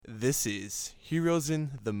This is Heroes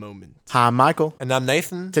in the Moment. Hi, I'm Michael. And I'm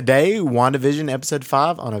Nathan. Today, WandaVision Episode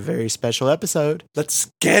 5 on a very special episode.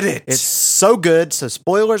 Let's get it. It's so good, so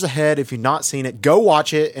spoilers ahead. If you've not seen it, go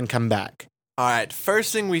watch it and come back. All right,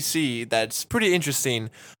 first thing we see that's pretty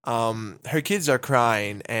interesting, her kids are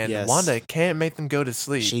crying, and Yes. Wanda can't make them go to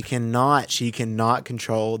sleep. She cannot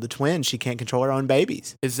control the twins. She can't control her own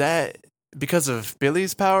babies. Is that because of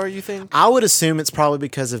Billy's power, you think? I would assume it's probably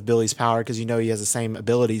because of Billy's power, because you know he has the same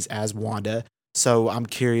abilities as Wanda. So I'm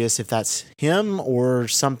curious if that's him or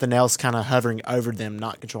something else kind of hovering over them,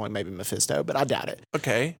 not controlling maybe Mephisto, but I doubt it.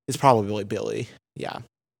 Okay. It's probably Billy. Yeah.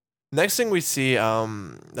 Next thing we see,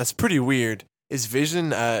 that's pretty weird, is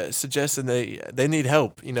Vision suggesting they need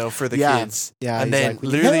help, for the kids. Yeah. And he's then like, "We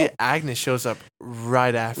need literally help." Agnes shows up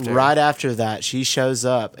right after. Right after that, she shows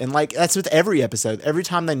up. And like that's with every episode. Every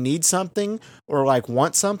time they need something or like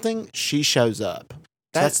want something, she shows up.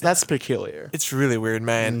 That's peculiar. It's really weird,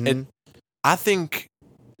 man. Mhm. I think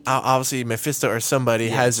obviously Mephisto or somebody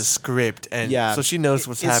has a script, and so she knows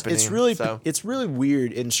what's happening. It's really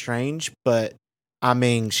weird and strange, but I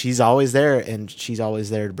mean, she's always there, and she's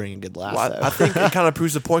always there to bring a good laugh. Well, though. I think it kind of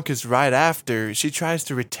proves the point, because right after she tries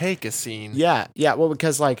to retake a scene. Yeah. Well,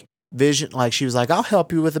 because like Vision, like she was like, "I'll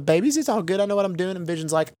help you with the babies. It's all good. I know what I'm doing." And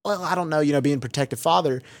Vision's like, "Well, I don't know, being protective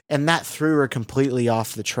father," and that threw her completely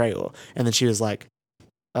off the trail. And then she was like,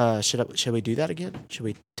 "Should we do that again? Should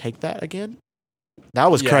we take that again?"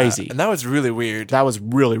 That was crazy. And that was really weird. That was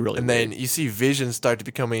really, really and weird. then you see Vision start to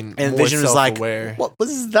becoming And more Vision was like, self-aware. "What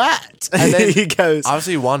was that?" And then he goes,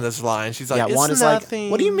 obviously Wanda's lying. She's like, "Yeah." it's Wanda's nothing.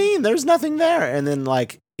 like, "What do you mean? There's nothing there." And then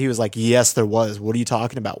like he was like, "Yes, there was. What are you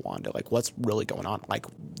talking about, Wanda? Like, what's really going on? Like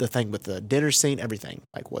the thing with the dinner scene, everything.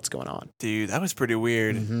 Like, what's going on?" Dude, that was pretty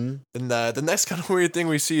weird. Mm-hmm. And the next kind of weird thing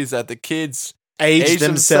we see is that the kids Age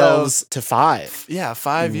themselves to 5.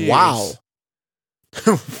 5 years. Wow.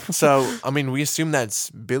 So, I mean, we assume that's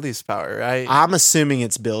Billy's power, right? I'm assuming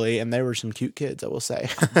it's Billy, and they were some cute kids, I will say.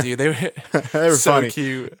 Dude, they were, They were so funny.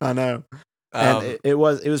 cute. I know. And it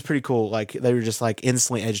was pretty cool. Like they were just like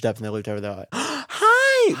instantly edged up, and they looked over there like,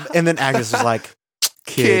 "Hi!" And then Agnes was like,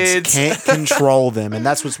 "Kids can't control them," and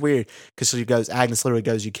that's what's weird because Agnes literally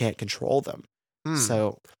goes, "You can't control them."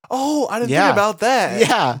 So, I didn't think about that.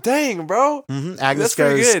 Yeah, dang, bro. Agnes That's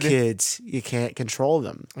pretty goes, good. "Kids, you can't control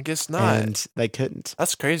them." I guess not. And they couldn't.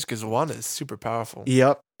 That's crazy because Wanda is super powerful.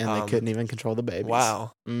 Yep, and they couldn't even control the babies.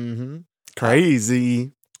 Wow.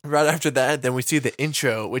 Crazy. Right after that, then we see the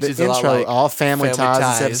intro, which is The a lot intro, like all family ties. This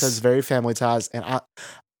ties. episode's very family ties, and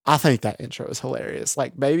I think that intro is hilarious.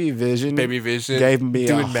 Like Baby Vision gave me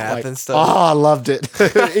doing math like, and stuff. Oh, I loved it.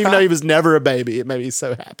 Even though he was never a baby, it made me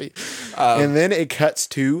so happy. And then it cuts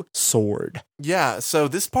to Sword. Yeah, so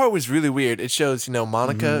this part was really weird. It shows,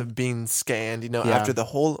 Monica being scanned, after the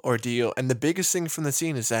whole ordeal. And the biggest thing from the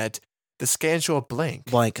scene is that the scans show up blank.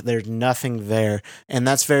 There's nothing there. And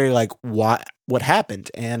that's very like what happened.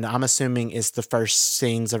 And I'm assuming it's the first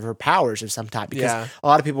scenes of her powers of some type. Because a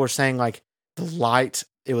lot of people were saying like the light,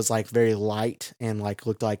 it was like very light and like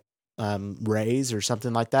looked like rays or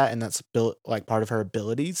something like that. And that's built like part of her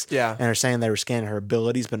abilities. Yeah. And they're saying they were scanning her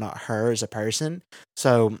abilities, but not her as a person.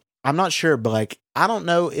 So I'm not sure, but like, I don't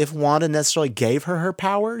know if Wanda necessarily gave her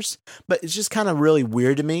powers, but it's just kind of really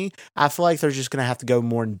weird to me. I feel like they're just going to have to go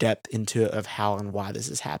more in depth into it of how and why this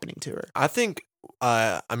is happening to her. I think,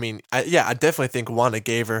 I definitely think Wanda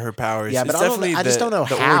gave her powers. Yeah, but it's definitely I just don't know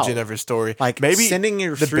the how. origin of her story. Like maybe sending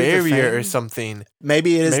her the through barrier the or something.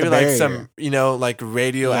 Maybe it is maybe the like barrier. some, like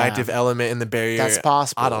radioactive element in the barrier. That's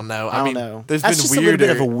possible. I don't know. I don't know. There's That's been just weirder. a little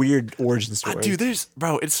bit of a weird origin story. Dude,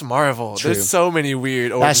 it's Marvel. True. There's so many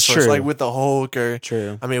weird origin That's stories. true. Like with the Hulk or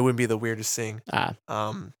True. I mean, it wouldn't be the weirdest thing.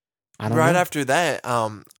 I don't right know. after that,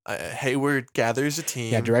 Hayward gathers a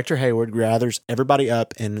team. Yeah, Director Hayward gathers everybody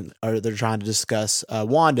up, and they're trying to discuss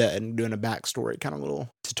Wanda and doing a backstory, kind of little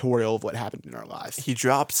tutorial of what happened in her life. He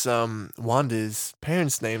drops Wanda's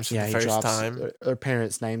parents' names for the He first drops time. Her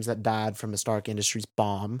parents' names that died from a Stark Industries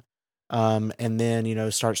bomb. And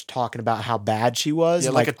then, starts talking about how bad she was.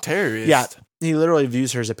 Yeah, like a terrorist. Yeah, he literally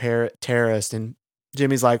views her as a terrorist, and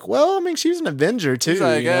Jimmy's like, well, I mean, she was an Avenger too. He's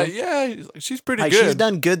like, she's pretty like, good. She's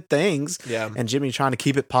done good things. Yeah. And Jimmy trying to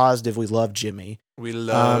keep it positive. We love Jimmy. We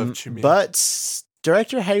love Jimmy. But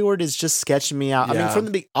Director Hayward is just sketching me out. Yeah. I mean, from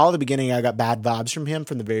the beginning, I got bad vibes from him.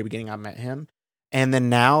 From the very beginning, I met him. And then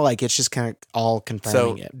now, like, it's just kind of all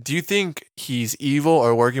confirming it. Do you think he's evil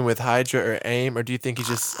or working with Hydra or AIM, or do you think he's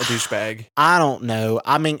just a douchebag? I don't know.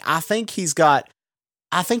 I mean, I think he's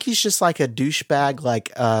just like a douchebag,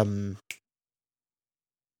 like,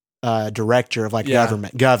 director of like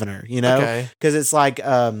governor, because it's like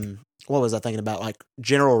what was I thinking about? Like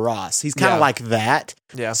General Ross. He's kind of like that.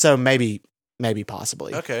 Yeah. So maybe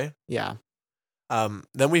possibly. Okay. Yeah.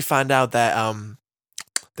 Then we find out that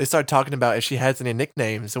they start talking about if she has any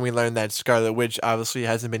nicknames, and we learn that Scarlet Witch obviously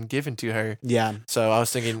hasn't been given to her. Yeah. So I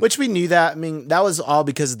was thinking, which we knew that. I mean, that was all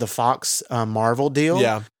because of the Fox Marvel deal.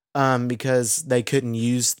 Yeah. Because they couldn't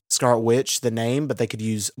use Scarlet Witch the name, but they could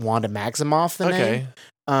use Wanda Maximoff the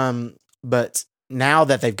name. But now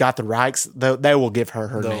that they've got the rights, they will give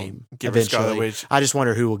her name give eventually. Her Scarlet Witch. I just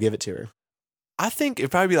wonder who will give it to her. I think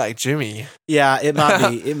it'd probably be like Jimmy. Yeah, it might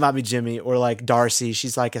be. It might be Jimmy or like Darcy.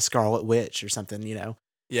 She's like a Scarlet Witch or something, you know.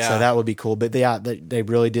 Yeah. So that would be cool. But yeah, they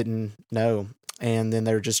really didn't know. And then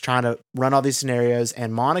they were just trying to run all these scenarios,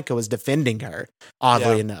 and Monica was defending her,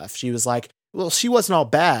 oddly enough. She was like, well, she wasn't all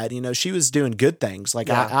bad, you know, she was doing good things. Like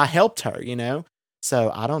I helped her, you know?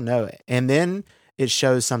 So I don't know. And then it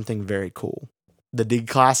shows something very cool. The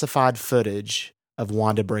declassified footage of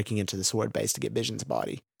Wanda breaking into the sword base to get Vision's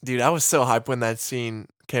body. Dude, I was so hyped when that scene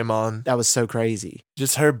came on. That was so crazy.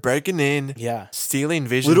 Just her breaking in, stealing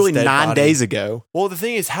Vision's literally dead 9 body. days ago. Well, the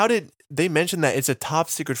thing is, how did they mention that it's a top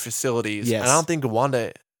secret facilities? Yes. And I don't think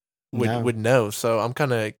Wanda would know. So I'm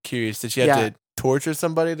kind of curious. Did she have to torture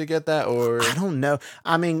somebody to get that, or I don't know.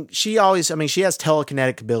 I mean, she has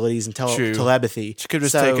telekinetic abilities and telepathy. She could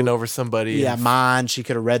have just taken over somebody. Yeah, mind. She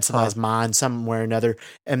could have read somebody's mind somewhere or another,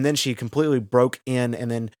 and then she completely broke in. And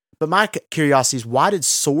then, but my curiosity is, why did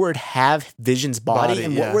Sword have Vision's body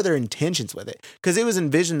and what were their intentions with it? Because it was in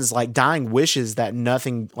Vision's like dying wishes that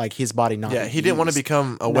nothing like his body not. Yeah, he didn't want to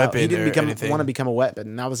become a weapon. He didn't want to become a weapon,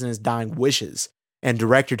 and that was in his dying wishes. And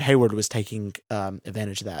Director Hayward was taking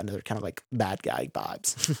advantage of that, and they're kind of like bad guy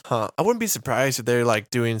vibes. I wouldn't be surprised if they're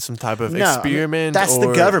like doing some type of experiment. That's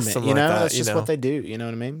the government, you know. Like That's just what they do. You know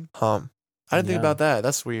what I mean? I didn't think about that.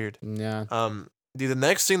 That's weird. Yeah. Dude, the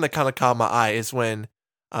next thing that kind of caught my eye is when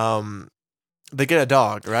they get a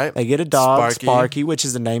dog, right? They get a dog, Sparky, which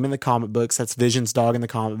is the name in the comic books. That's Vision's dog in the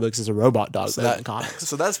comic books. Is a robot dog in the comics.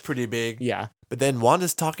 So that's pretty big. Yeah. But then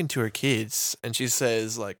Wanda's talking to her kids, and she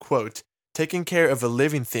says, like, quote, "Taking care of a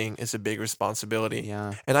living thing is a big responsibility."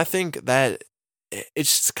 Yeah. And I think that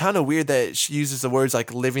it's kind of weird that she uses the words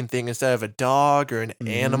like living thing instead of a dog or an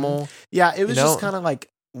animal. Yeah, it was just kind of like,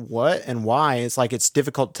 what and why? It's like it's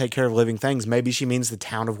difficult to take care of living things. Maybe she means the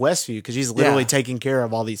town of Westview because she's literally taking care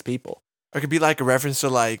of all these people. Or it could be like a reference to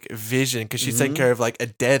like Vision because she's taking care of like a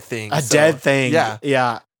dead thing. Dead thing. Yeah.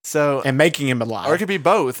 Yeah. So and making him alive. Or it could be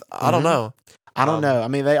both. I don't know. I don't know. I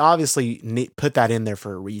mean, they obviously put that in there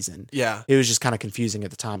for a reason. Yeah. It was just kind of confusing at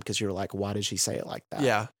the time because you were like, why did she say it like that?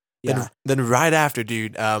 Yeah. Then right after,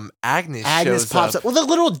 dude, Agnes shows pops up with a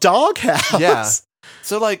little dog house. Yeah.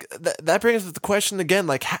 So like that brings up the question again,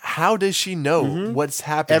 like how does she know what's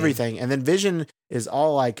happening? Everything. And then Vision is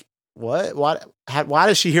all like, what? Why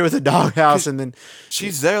is she here with a doghouse? And then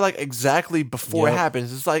she's there like exactly before it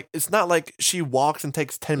happens. It's like it's not like she walks and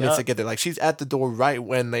takes 10 minutes to get there. Like she's at the door right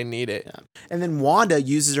when they need it. Yeah. And then Wanda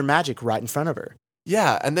uses her magic right in front of her.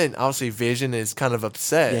 Yeah, and then obviously Vision is kind of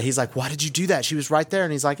upset. Yeah, he's like, "Why did you do that? She was right there."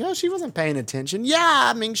 And he's like, "Oh, she wasn't paying attention." Yeah,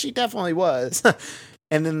 I mean, she definitely was.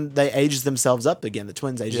 And then they aged themselves up again. The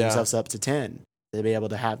twins aged themselves up to 10 to be able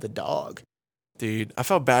to have the dog. Dude, I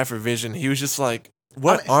felt bad for Vision. He was just like,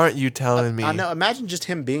 "What aren't you telling me?" I know. Imagine just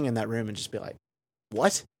him being in that room and just be like,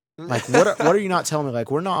 "What? Like, what are you not telling me?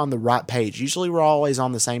 Like, we're not on the right page. Usually, we're always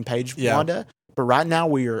on the same page, Wanda. But right now,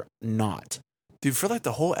 we are not." Dude, for like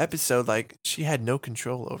the whole episode, like she had no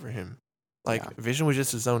control over him. Like Vision was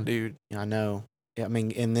just his own dude. Yeah, I know. Yeah, I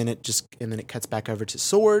mean, and then it cuts back over to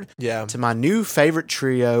Sword. Yeah. To my new favorite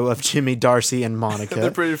trio of Jimmy, Darcy, and Monica. They're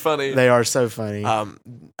pretty funny. They are so funny.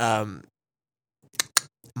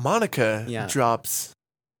 Monica drops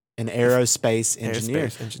an aerospace engineer.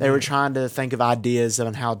 They were trying to think of ideas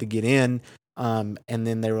on how to get in. And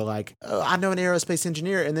then they were like, "Oh, I know an aerospace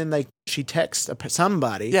engineer." And then she texts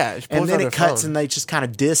somebody. Yeah. And then it cuts and they just kind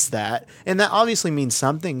of diss that. And that obviously means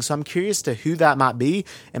something. So I'm curious to who that might be.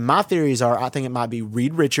 And my theories are, I think it might be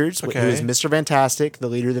Reed Richards, who is Mr. Fantastic, the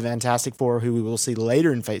leader of the Fantastic Four, who we will see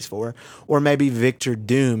later in Phase 4. Or maybe Victor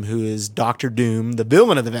Doom, who is Dr. Doom, the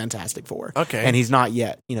villain of the Fantastic Four. Okay. And he's not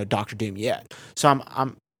yet, Dr. Doom yet. So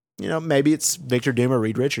I'm maybe it's Victor Doom or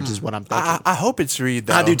Reed Richards is what I'm thinking. I hope it's Reed,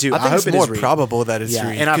 though. I do, too. I think it's more probable that it's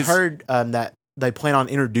Reed. And I've heard that they plan on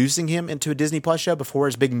introducing him into a Disney Plus show before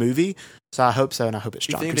his big movie. So I hope so, and I hope it's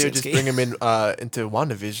John Krasinski. You think they would just bring him into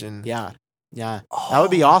WandaVision? Yeah. Yeah. Oh. That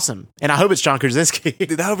would be awesome. And I hope it's John Krasinski.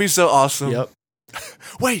 Dude, that would be so awesome. Yep.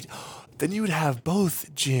 Wait, then you would have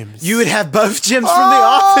both Jims. You would have both Jims from The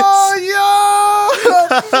Office. Oh,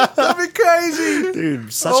 yo! That'd be crazy.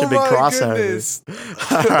 Dude, such a big crossover.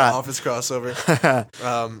 All right. Office crossover.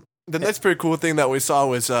 The next pretty cool thing that we saw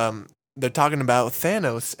was they're talking about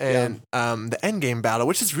Thanos and the Endgame battle,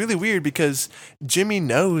 which is really weird because Jimmy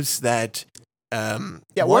knows that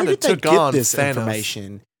where did they get this Thanos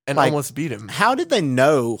information and almost beat him. How did they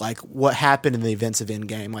know like what happened in the events of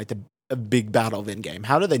Endgame, like a big battle of Endgame?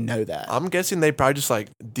 How do they know that? I'm guessing they probably just like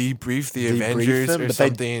debriefed the Avengers or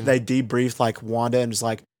something. They debriefed like Wanda and just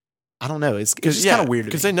like, I don't know. It's just kind of weird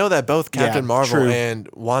because they know that both Captain Marvel true. and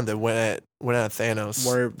Wanda went at Thanos.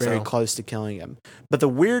 We're very close to killing him. But the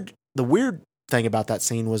weird thing about that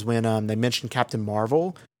scene was when they mentioned Captain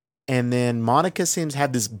Marvel, and then Monica seems to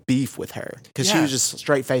have this beef with her because she was just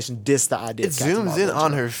straight faced and dissed the idea. It zooms in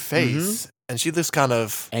on her face, and she looks kind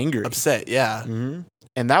of angry, upset. Yeah, and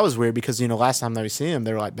that was weird because last time that we see him,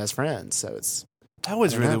 they were like best friends. So that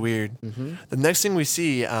was really weird. The next thing we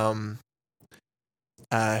see, her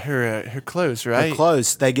clothes, right? Her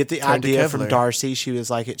clothes. They get the idea from Darcy. She was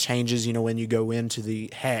like, it changes, when you go into the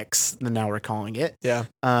hex, now we're calling it. Yeah.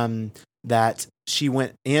 That she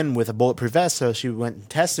went in with a bulletproof vest, so she went and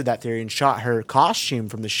tested that theory and shot her costume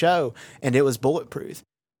from the show, and it was bulletproof.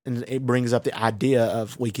 And it brings up the idea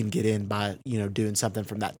of we can get in by, doing something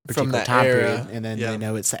from that particular time period. And then they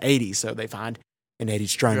know it's the 80s, so they find an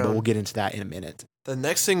 80s drone, but we'll get into that in a minute. The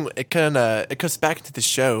next thing, it goes back into the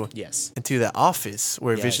show, into the office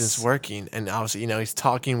where Vision's working, and obviously, he's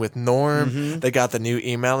talking with Norm. They got the new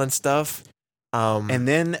email and stuff, and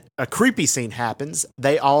then a creepy scene happens.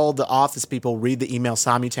 The office people read the email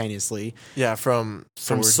simultaneously. Yeah, from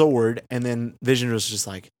Sword, and then Vision was just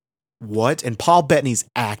like, "What?" And Paul Bettany's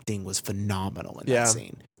acting was phenomenal in that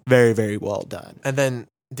scene. Very, very well done. And then,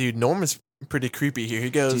 dude, Norm is pretty creepy here. He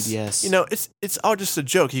goes, it's all just a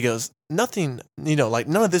joke. He goes, nothing, like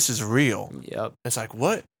none of this is real. Yep. It's like,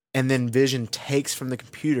 what? And then Vision takes from the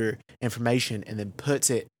computer information and then puts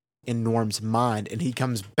it in Norm's mind, and he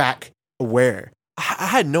comes back aware. I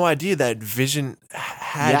had no idea that Vision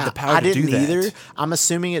had the power to do that. I didn't either. I'm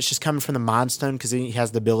assuming it's just coming from the Mind Stone because he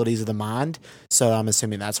has the abilities of the mind. So I'm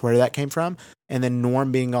assuming that's where that came from. And then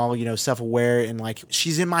Norm being all, self-aware and like,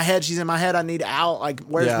 she's in my head, I need out. Like,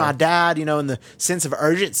 where's my dad? And the sense of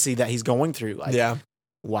urgency that he's going through. Like,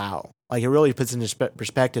 wow. Like, it really puts into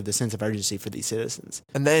perspective the sense of urgency for these citizens.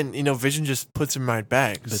 And then, Vision just puts him right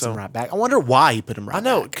back. Puts him right back. I wonder why he put him right back. I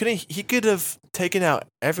know. He could have taken out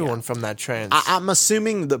everyone from that trance. I'm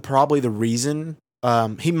assuming that probably the reason,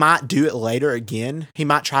 he might do it later again. He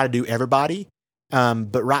might try to do everybody.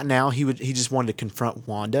 But right now, he just wanted to confront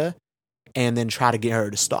Wanda and then try to get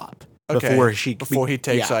her to stop. Before he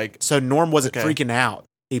takes So Norm wasn't freaking out.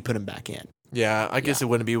 He put him back in. Yeah, I guess it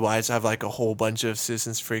wouldn't be wise to have like a whole bunch of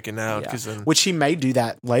citizens freaking out. Which he may do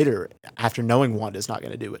that later after knowing Wanda's not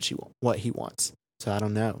going to do what he wants. So I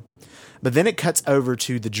don't know. But then it cuts over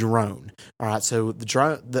to the drone. All right, so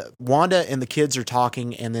Wanda and the kids are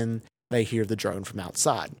talking, and then they hear the drone from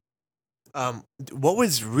outside. What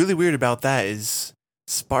was really weird about that is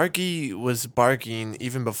Sparky was barking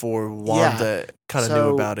even before Wanda kind of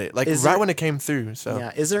knew about it. Like when it came through.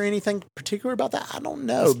 So is there anything particular about that? I don't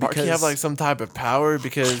know. Does Sparky have like some type of power?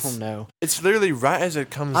 Because I don't know. It's literally right as it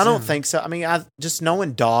comes. I don't think so. I mean, just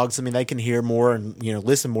knowing dogs. I mean, they can hear more and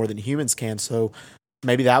listen more than humans can. So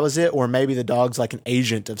maybe that was it, or maybe the dog's like an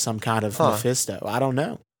agent of some kind of Mephisto. I don't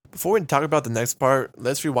know. Before we talk about the next part,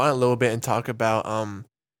 let's rewind a little bit and talk about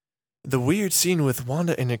the weird scene with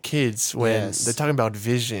Wanda and her kids when they're talking about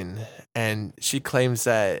Vision, and she claims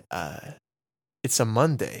that it's a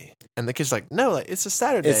Monday, and the kid's like, "No, it's a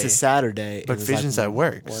Saturday. It's a Saturday." But Vision's at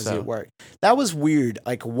work. Was at work? That was weird.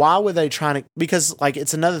 Like, why were they trying to? Because like,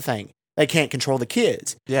 it's another thing. They can't control the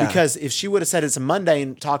kids. Yeah. Because if she would have said it's a Monday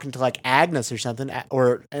and talking to like Agnes or something,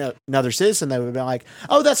 or another citizen, they would have been like,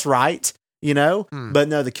 "Oh, that's right." But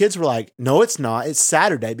no, the kids were like, no, it's not. It's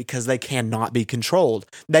Saturday because they cannot be controlled.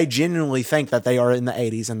 They genuinely think that they are in the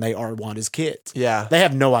 80s and they are Wanda's kids. Yeah. They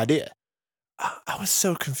have no idea. I was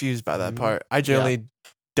so confused by that part. I generally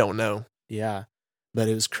don't know. Yeah. But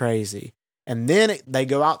it was crazy. And then they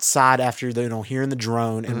go outside after, hearing the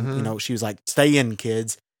drone and, she was like, stay in,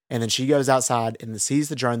 kids. And then she goes outside and sees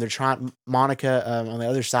the drone. Monica on the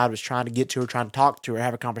other side was trying to get to her, trying to talk to her,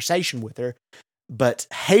 have a conversation with her. But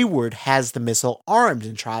Hayward has the missile armed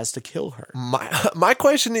and tries to kill her. My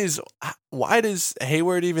question is, why does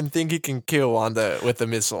Hayward even think he can kill Wanda with the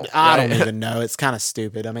missile? I don't even know. It's kind of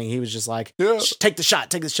stupid. I mean, he was just like, take the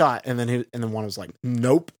shot. And then Wanda was like,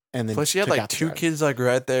 nope. And then plus she had like two kids like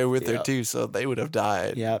right there with her too, so they would have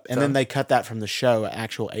died. Yep. And then they cut that from the show,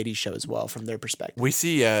 actual 80s show as well, from their perspective. We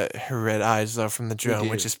see her red eyes though from the drone,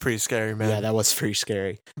 which is pretty scary, man. Yeah, that was pretty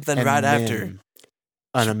scary. But then after,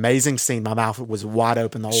 an amazing scene. My mouth was wide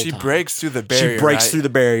open the whole time. She breaks through the barrier. She breaks through the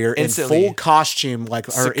barrier instantly. In full costume, like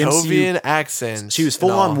her Sokovian accent. She was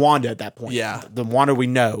full on Wanda at that point. Yeah. The Wanda we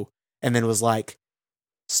know. And then was like,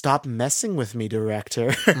 "Stop messing with me, director."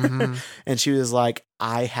 Mm-hmm. And she was like,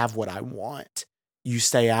 "I have what I want. You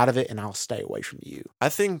stay out of it and I'll stay away from you." I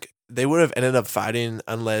think they would have ended up fighting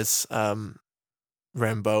unless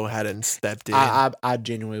Rambeau hadn't stepped in. I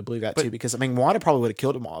genuinely believe that too, because I mean, Wanda probably would have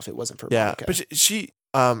killed him all if it wasn't for Monica. But she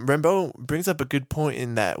Rambeau brings up a good point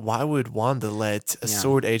in that why would Wanda let a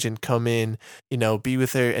sword agent come in, be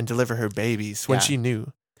with her and deliver her babies when she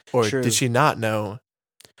knew? Or did she not know?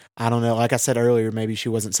 I don't know. Like I said earlier, maybe she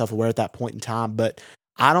wasn't self-aware at that point in time, but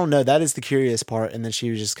I don't know. That is the curious part. And then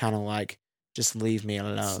she was just kind of like, just leave me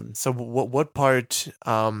alone. So what part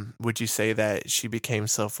would you say that she became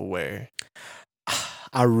self-aware?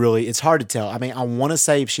 It's hard to tell. I mean, I want to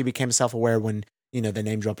say she became self-aware when, the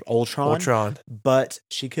name dropped Ultron. But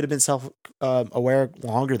she could have been self-aware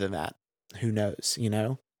longer than that. Who knows,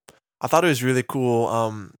 I thought it was really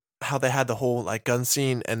cool how they had the whole like gun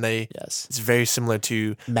scene, and it's very similar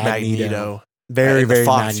to Magneto. Very, very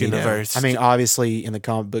Fox Magneto. universe. I mean, obviously in the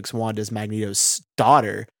comic books, Wanda's Magneto's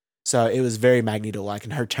daughter. So it was very Magneto-like,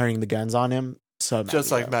 and her turning the guns on him. So Magneto,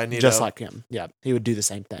 just like Magneto. Just like him. Yeah, he would do the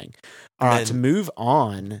same thing. All right, to move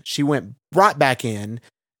on, she went right back in,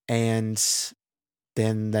 and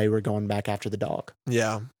then they were going back after the dog.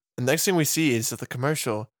 Yeah. The next thing we see is the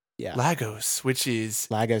commercial. Yeah. Lagos, which is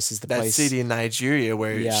the place. City in Nigeria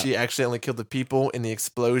where she accidentally killed the people in the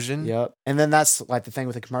explosion. Yep. And then that's like the thing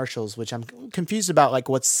with the commercials, which I'm confused about, like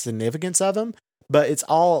what's the significance of them, but it's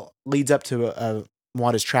all leads up to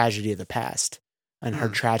Wanda's tragedy of the past and her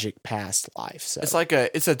tragic past life. So it's like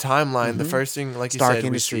it's a timeline. Mm-hmm. The first thing, like Stark you said,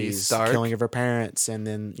 Industries, we see Stark, killing of her parents, and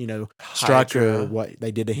then Strucker, what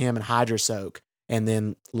they did to him, and Hydra Soak, and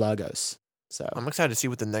then Lagos. So I'm excited to see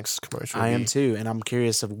what the next commercial will be. I am too, and I'm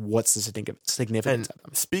curious of what's the significance of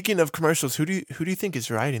them. Speaking of commercials, who do you think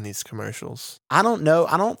is writing these commercials? I don't know.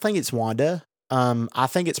 I don't think it's Wanda. I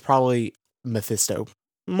think it's probably Mephisto.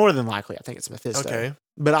 More than likely, I think it's Mephisto. Okay,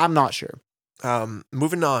 but I'm not sure.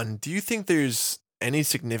 Moving on. Do you think there's any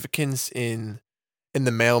significance in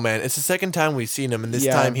the mailman? It's the second time we've seen him, and this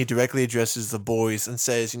time he directly addresses the boys and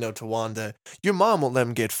says, to Wanda, "Your mom won't let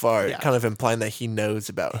him get far," kind of implying that he knows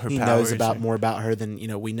about her powers. He knows more about her than,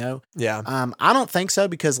 we know. Yeah. I don't think so,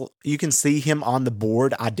 because you can see him on the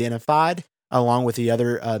board identified along with the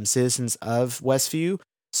other citizens of Westview.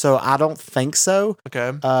 So I don't think so.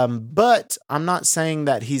 Okay. But I'm not saying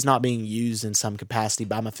that he's not being used in some capacity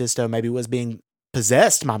by Mephisto. Maybe was being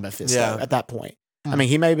possessed by Mephisto at that point. I mean,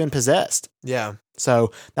 he may have been possessed. Yeah.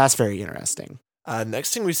 So that's very interesting.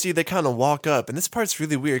 Next thing we see, they kind of walk up, and this part's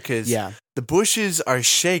really weird because the bushes are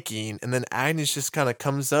shaking, and then Agnes just kind of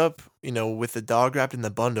comes up, with the dog wrapped in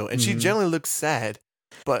the bundle, and she generally looks sad,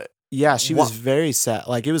 but yeah, she was very sad.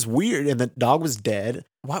 Like, it was weird, and the dog was dead.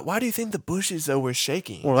 Why do you think the bushes though were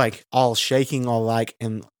shaking? Or like all shaking,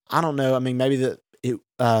 and I don't know. I mean, maybe the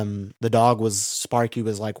dog was Sparky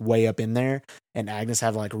was like way up in there, and Agnes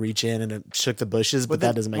had to like reach in and it shook the bushes, but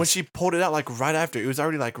that doesn't make sense. When she pulled it out like right after, it was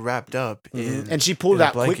already like wrapped up and she pulled it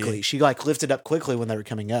out quickly. She like lifted up quickly when they were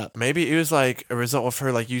coming up. Maybe it was like a result of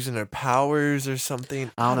her like using her powers or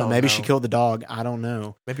something. I don't know. Maybe she killed the dog. I don't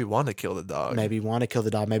know. Maybe Wanda killed the dog.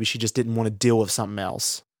 Maybe she just didn't want to deal with something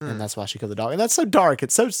else. And that's why she killed the dog. And that's so dark.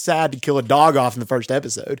 It's so sad to kill a dog off in the first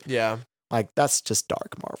episode. Yeah. Like, that's just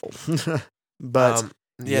dark Marvel. But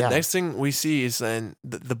next thing we see is then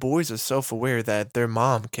the boys are self-aware that their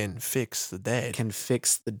mom can fix the dead.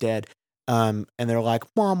 And they're like,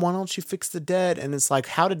 "Mom, why don't you fix the dead?" And it's like,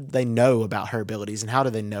 how did they know about her abilities? And how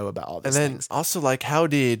did they know about all these things? And then also, like, how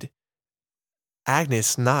did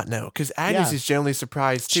Agnes not know? Because Agnes is generally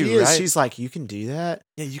surprised too, right? She's like, "You can do that?"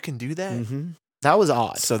 Yeah, you can do that? Mm-hmm. That was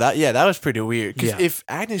odd. So that was pretty weird. Because if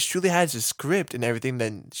Agnes truly has a script and everything,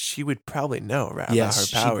 then she would probably know about her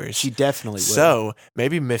powers. She definitely would. So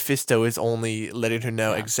maybe Mephisto is only letting her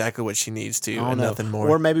know exactly what she needs to and nothing more.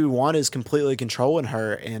 Or maybe Wanda is completely controlling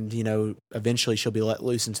her, and eventually she'll be let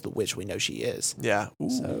loose into the witch we know she is. Yeah. Ooh.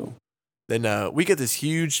 So then we get this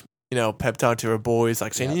huge pep talk to her boys,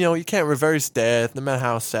 like saying, you can't reverse death no matter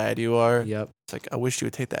how sad you are. Yep. It's like, I wish you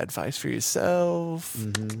would take that advice for yourself.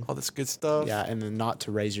 Mm-hmm. All this good stuff. Yeah, and then not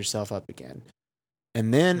to raise yourself up again.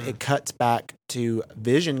 And then it cuts back to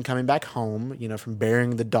Vision coming back home, from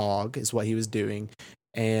burying the dog is what he was doing.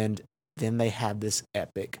 And then they have this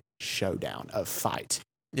epic showdown of fight.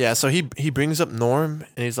 Yeah, so he brings up Norm,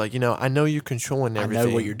 and he's like, I know you're controlling everything. I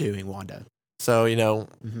know what you're doing, Wanda. So,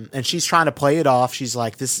 and she's trying to play it off. She's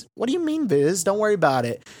like, "This, what do you mean, Viz? Don't worry about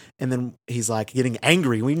it." And then he's like getting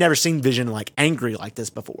angry. We've never seen Vision like angry like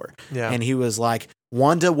this before. Yeah. And he was like,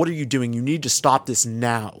 "Wanda, what are you doing? You need to stop this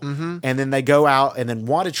now." Mm-hmm. And then they go out, and then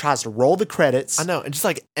Wanda tries to roll the credits. I know, and just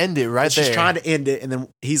like end it right there. She's trying to end it, and then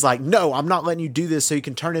he's like, "No, I'm not letting you do this. So you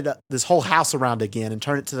can turn it up, this whole house around again and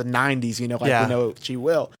turn it to the '90s. We know she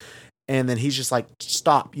will." And then he's just like,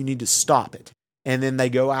 "Stop! You need to stop it." And then they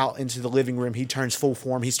go out into the living room. He turns full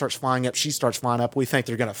form. He starts flying up. She starts flying up. We think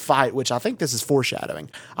they're going to fight, which I think this is foreshadowing.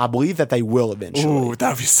 I believe that they will eventually. Ooh, that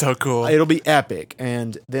would be so cool. It'll be epic.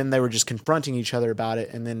 And then they were just confronting each other about it.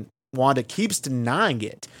 And then Wanda keeps denying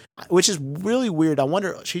it, which is really weird. I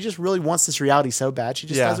wonder, she just really wants this reality so bad. She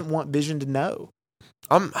just doesn't want Vision to know.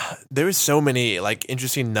 There is so many like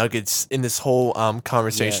interesting nuggets in this whole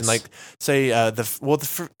conversation. Yes. Like, say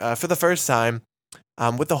for the first time,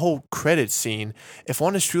 with the whole credit scene, if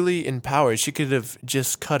Wanda's truly in power, she could have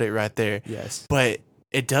just cut it right there. Yes. But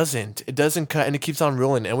it doesn't. It doesn't cut, and it keeps on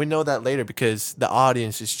rolling. And we know that later because the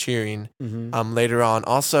audience is cheering later on.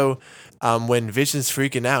 Also, when Vision's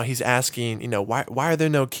freaking out, he's asking, why are there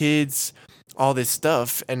no kids? All this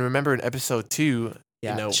stuff. And remember in episode 2, she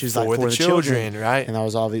was for like, for the children, right? And that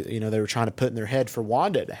was all they were trying to put in their head for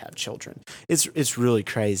Wanda to have children. It's really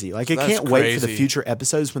crazy. Like, I can't wait for the future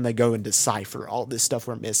episodes when they go and decipher all this stuff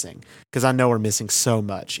we're missing. Because I know we're missing so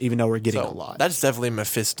much, even though we're getting a lot. That's definitely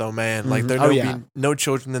Mephisto, man. Like, there be no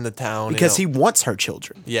children in the town. Because he wants her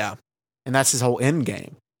children. Yeah. And that's his whole end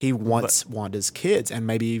game. He wants Wanda's kids and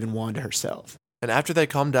maybe even Wanda herself. And after they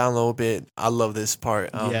calm down a little bit, I love this part.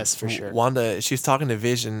 Yes, for sure. Wanda, she's talking to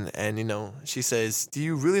Vision, and she says, "Do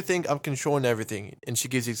you really think I'm controlling everything?" And she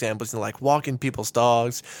gives examples, like walking people's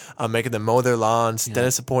dogs, making them mow their lawns,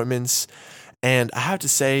 dentist appointments. And I have to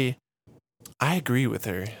say, I agree with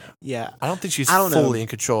her. Yeah, I don't think she's fully in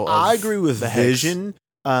control. I agree with the Vision,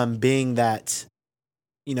 being that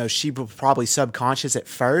she was probably subconscious at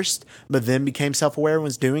first, but then became self-aware and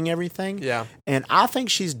was doing everything. Yeah, and I think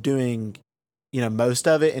she's doing most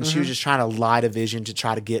of it, and she was just trying to lie to Vision to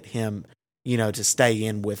try to get him, to stay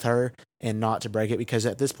in with her and not to break it, because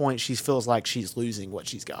at this point she feels like she's losing what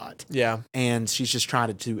she's got. Yeah. And she's just trying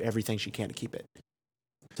to do everything she can to keep it.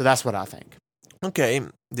 So that's what I think. Okay.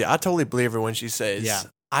 Yeah, I totally believe her when she says,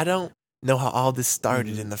 I don't know how all this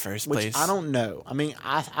started in the first place. I don't know. I mean,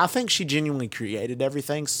 I think she genuinely created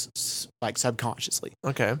everything like subconsciously.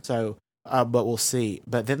 Okay. So but we'll see.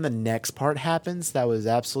 But then the next part happens that was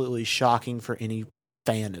absolutely shocking for any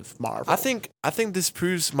fan of Marvel. I think this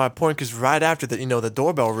proves my point, because right after that, the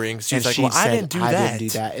doorbell rings. She's like, "Well, I didn't do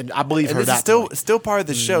that," and I believe her. That's still part of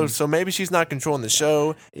the show. So maybe she's not controlling the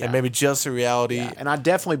show, and maybe just the reality. Yeah. And I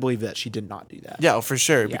definitely believe that she did not do that. Yeah, for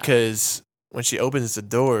sure. Yeah. Because when she opens the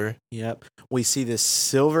door, we see this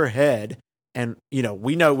silver head. And,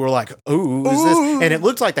 we know, we're like, ooh, is this? And it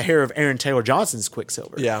looked like the hair of Aaron Taylor Johnson's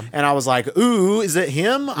Quicksilver. Yeah. And I was like, ooh, is it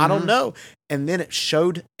him? I don't know. And then it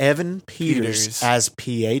showed Evan Peters as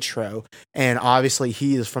Pietro. And obviously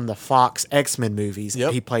he is from the Fox X-Men movies.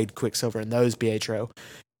 Yep. He played Quicksilver in those, Pietro.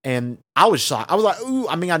 And I was shocked. I was like, ooh,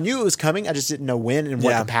 I mean, I knew it was coming. I just didn't know when and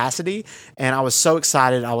what capacity. And I was so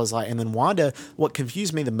excited. I was like, and then Wanda, what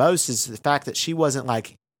confused me the most is the fact that she wasn't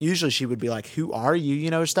like, usually she would be like, "Who are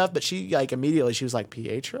you?" Stuff, but she like immediately she was like,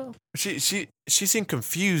 "Pietro." She seemed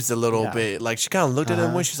confused a little bit. Like she kind of looked at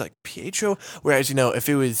him when she's like, "Pietro." Whereas if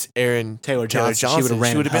it was Aaron Taylor Johnson,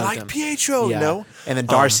 she would have been like, "Pietro," And then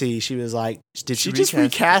Darcy, she was like, "Did she just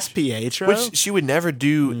recast Pietro?" Which she would never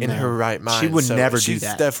do in her right mind. She would never do she's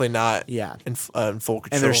that. She's definitely not. In full control.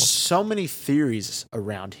 And there's so many theories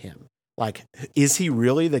around him. Like, is he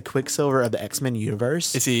really the Quicksilver of the X-Men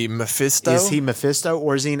universe? Is he Mephisto?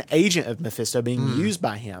 Or is he an agent of Mephisto being used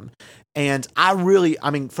by him? And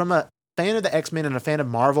from a fan of the X-Men and a fan of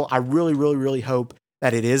Marvel, I really, really, really hope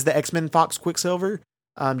that it is the X-Men Fox Quicksilver,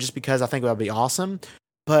 just because I think it would be awesome.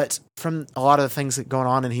 But from a lot of the things that are going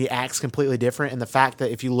on, and he acts completely different, and the fact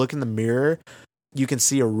that if you look in the mirror, you can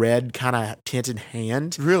see a red kind of tinted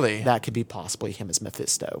hand. Really? That could be possibly him as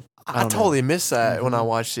Mephisto. I totally missed that when I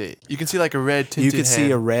watched it. You can see like a red tinted hand. You can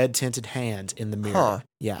see a red tinted hand in the mirror. Huh.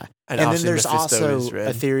 Yeah. And then there's also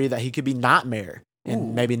a theory that he could be Nightmare.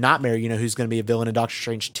 And maybe Nightmare, who's going to be a villain in Doctor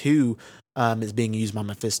Strange 2, is being used by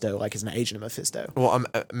Mephisto, like as an agent of Mephisto. Well,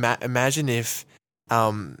 imagine if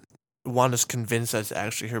Wanda's convinced that's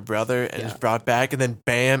actually her brother and is brought back, and then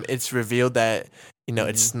bam, it's revealed that You know,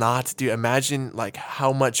 it's not. Dude, imagine like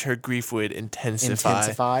how much her grief would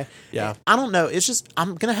intensify. Yeah. I don't know. It's just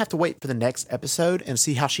I'm gonna have to wait for the next episode and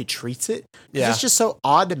see how she treats it. Yeah. It's just so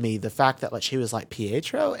odd to me, the fact that like she was like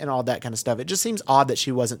Pietro and all that kind of stuff. It just seems odd that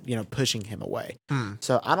she wasn't, pushing him away.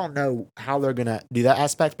 So I don't know how they're gonna do that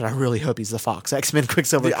aspect, but I really hope he's the Fox X-Men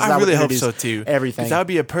Quicksilver. Dude, I really hope so too. Everything. That would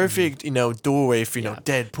be a perfect, doorway for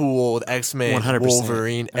Deadpool, the X-Men, 100%.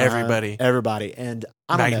 Wolverine, everybody. Everybody. And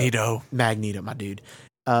I don't know. Magneto, my dude.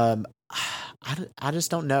 I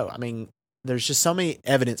just don't know. I mean, there's just so many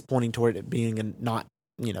evidence pointing toward it being not,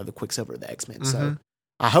 the Quicksilver of the X-Men. So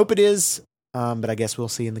I hope it is, but I guess we'll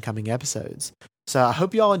see in the coming episodes. So I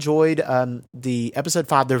hope you all enjoyed the episode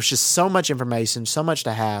 5. There was just so much information, so much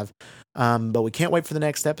to have, but we can't wait for the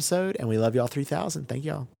next episode, and we love y'all 3000. Thank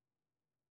y'all.